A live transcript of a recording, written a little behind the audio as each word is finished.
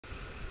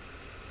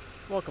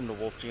Welcome to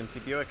Wolfe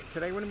GMC Buick.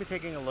 Today we're going to be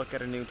taking a look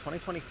at a new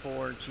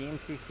 2024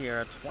 GMC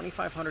Sierra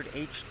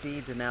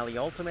 2500HD Denali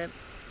Ultimate,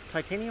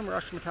 titanium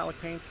rush metallic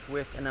paint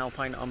with an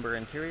Alpine Umber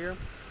interior.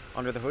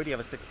 Under the hood you have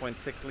a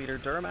 6.6-liter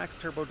Duramax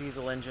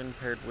Turbo-Diesel engine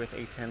paired with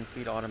a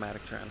 10-speed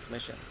automatic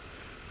transmission.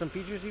 Some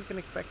features you can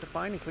expect to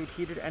find include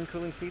heated and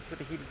cooling seats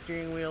with a heated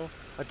steering wheel,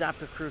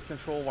 adaptive cruise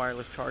control,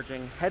 wireless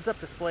charging, heads-up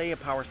display, a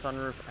power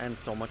sunroof, and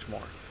so much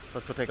more.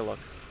 Let's go take a look.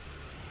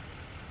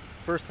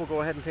 First, we'll go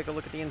ahead and take a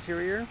look at the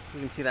interior. You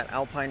can see that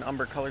Alpine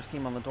Umber color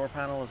scheme on the door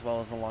panel as well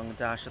as along the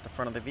dash at the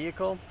front of the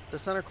vehicle, the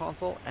center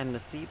console, and the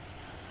seats.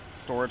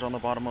 Storage on the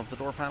bottom of the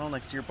door panel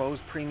next to your Bose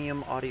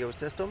premium audio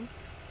system.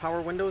 Power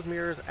windows,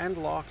 mirrors, and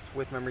locks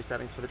with memory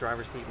settings for the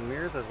driver's seat and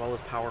mirrors, as well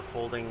as power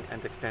folding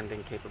and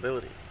extending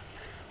capabilities.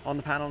 On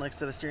the panel next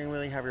to the steering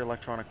wheel, you have your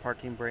electronic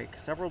parking brake,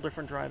 several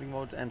different driving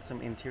modes, and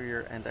some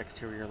interior and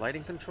exterior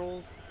lighting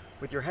controls,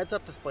 with your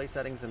heads-up display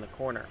settings in the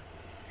corner.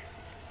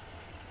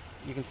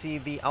 You can see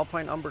the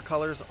Alpine Umber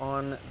colors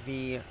on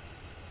the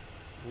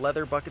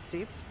leather bucket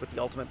seats with the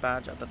Ultimate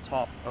badge at the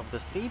top of the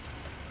seat,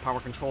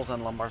 power controls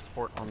and lumbar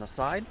support on the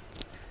side.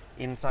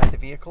 Inside the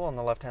vehicle, on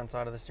the left-hand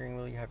side of the steering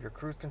wheel, you have your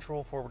cruise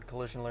control, forward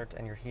collision alert,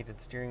 and your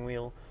heated steering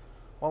wheel,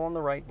 while on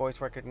the right, voice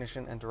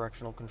recognition and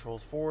directional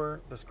controls for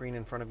the screen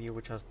in front of you,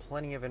 which has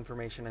plenty of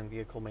information and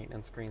vehicle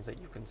maintenance screens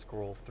that you can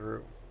scroll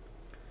through.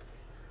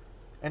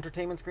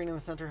 Entertainment screen in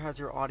the center has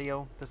your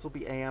audio. This will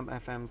be AM,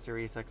 FM,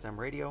 Sirius XM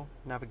radio,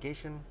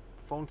 navigation,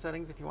 phone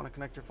settings if you want to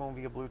connect your phone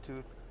via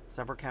Bluetooth,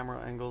 several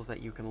camera angles that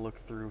you can look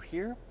through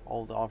here,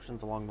 all the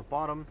options along the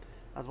bottom,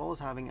 as well as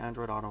having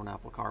Android Auto and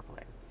Apple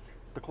CarPlay.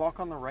 The clock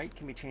on the right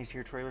can be changed to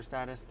your trailer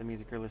status, the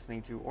music you're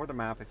listening to, or the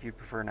map if you'd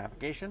prefer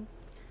navigation.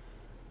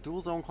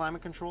 Dual zone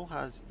climate control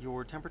has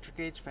your temperature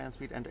gauge, fan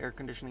speed, and air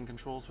conditioning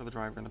controls for the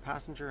driver and the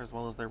passenger, as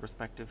well as their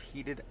respective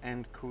heated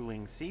and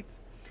cooling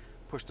seats.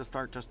 Push to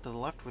start just to the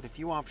left with a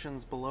few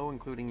options below,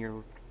 including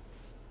your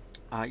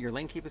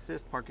lane keep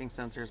assist, parking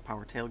sensors,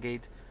 power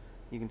tailgate.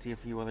 You can see a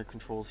few other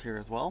controls here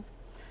as well.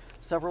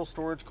 Several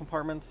storage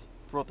compartments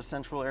throughout the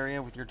central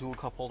area with your dual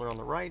cup holder on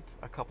the right,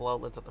 a couple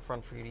outlets at the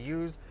front for you to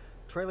use,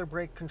 trailer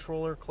brake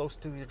controller close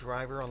to the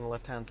driver on the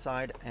left-hand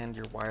side, and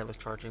your wireless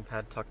charging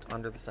pad tucked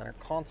under the center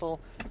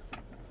console.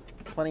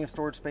 Plenty of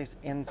storage space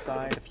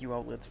inside, a few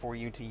outlets for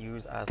you to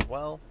use as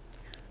well.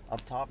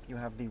 Up top you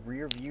have the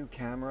rear view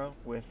camera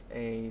with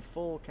a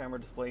full camera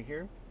display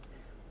here.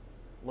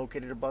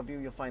 Located above you,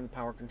 you'll find the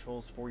power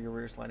controls for your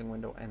rear sliding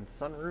window and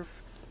sunroof.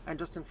 And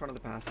just in front of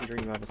the passenger,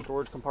 you have a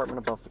storage compartment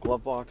above the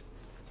glove box,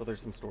 so there's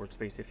some storage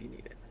space if you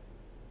need it.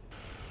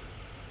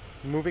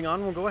 Moving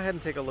on, we'll go ahead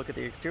and take a look at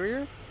the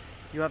exterior.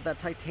 You have that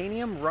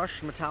titanium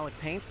rush metallic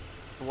paint,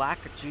 black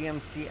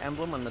GMC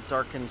emblem on the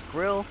darkened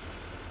grille,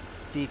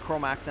 the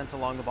chrome accent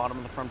along the bottom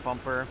of the front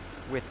bumper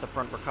with the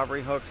front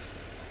recovery hooks,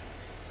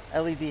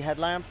 LED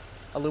headlamps,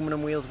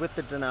 aluminum wheels with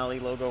the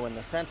Denali logo in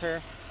the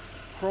center,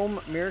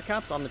 chrome mirror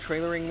caps on the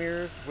trailering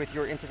mirrors with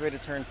your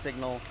integrated turn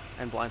signal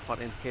and blind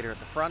spot indicator at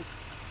the front,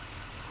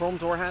 chrome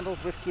door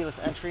handles with keyless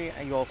entry,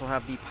 and you also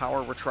have the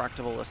power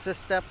retractable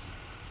assist steps,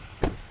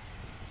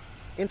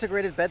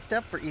 integrated bed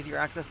step for easier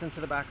access into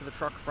the back of the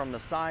truck from the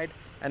side,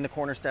 and the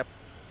corner step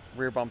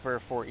rear bumper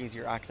for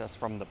easier access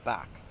from the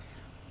back.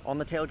 On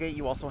the tailgate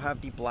you also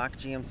have the black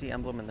GMC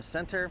emblem in the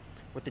center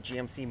with the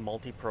GMC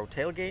Multi-Pro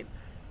tailgate.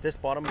 This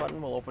bottom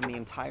button will open the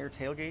entire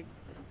tailgate.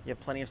 You have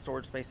plenty of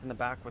storage space in the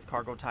back with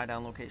cargo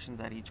tie-down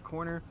locations at each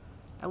corner,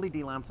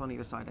 LED lamps on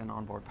either side, and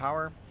onboard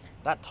power.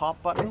 That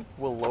top button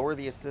will lower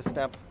the assist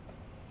step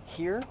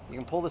here. You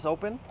can pull this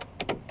open.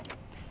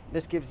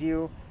 This gives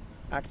you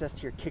access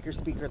to your kicker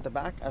speaker at the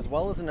back, as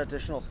well as an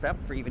additional step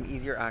for even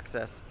easier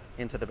access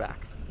into the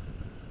back.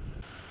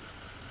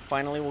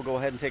 Finally, we'll go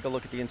ahead and take a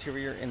look at the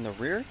interior in the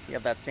rear. You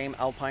have that same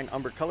Alpine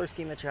Umber color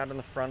scheme that you had in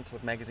the front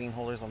with magazine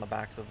holders on the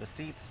backs of the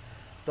seats.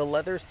 The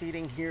leather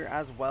seating here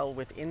as well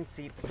with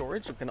in-seat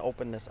storage. You can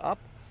open this up.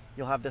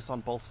 You'll have this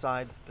on both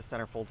sides. The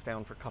center folds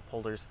down for cup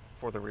holders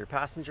for the rear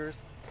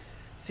passengers.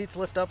 Seats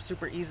lift up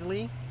super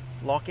easily,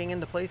 locking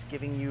into place,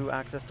 giving you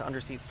access to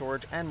under-seat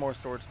storage and more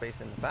storage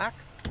space in the back.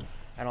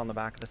 And on the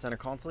back of the center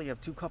console, you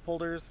have two cup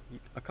holders,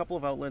 a couple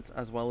of outlets,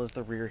 as well as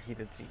the rear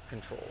heated seat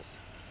controls.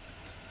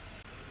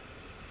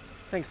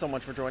 Thanks so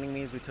much for joining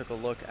me as we took a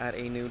look at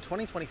a new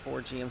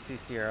 2024 GMC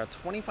Sierra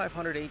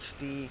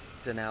 2500HD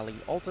Denali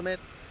Ultimate.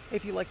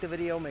 If you liked the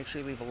video, make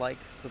sure you leave a like,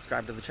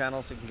 subscribe to the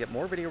channel so you can get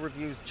more video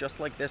reviews just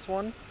like this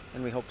one,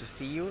 and we hope to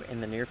see you in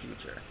the near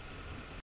future.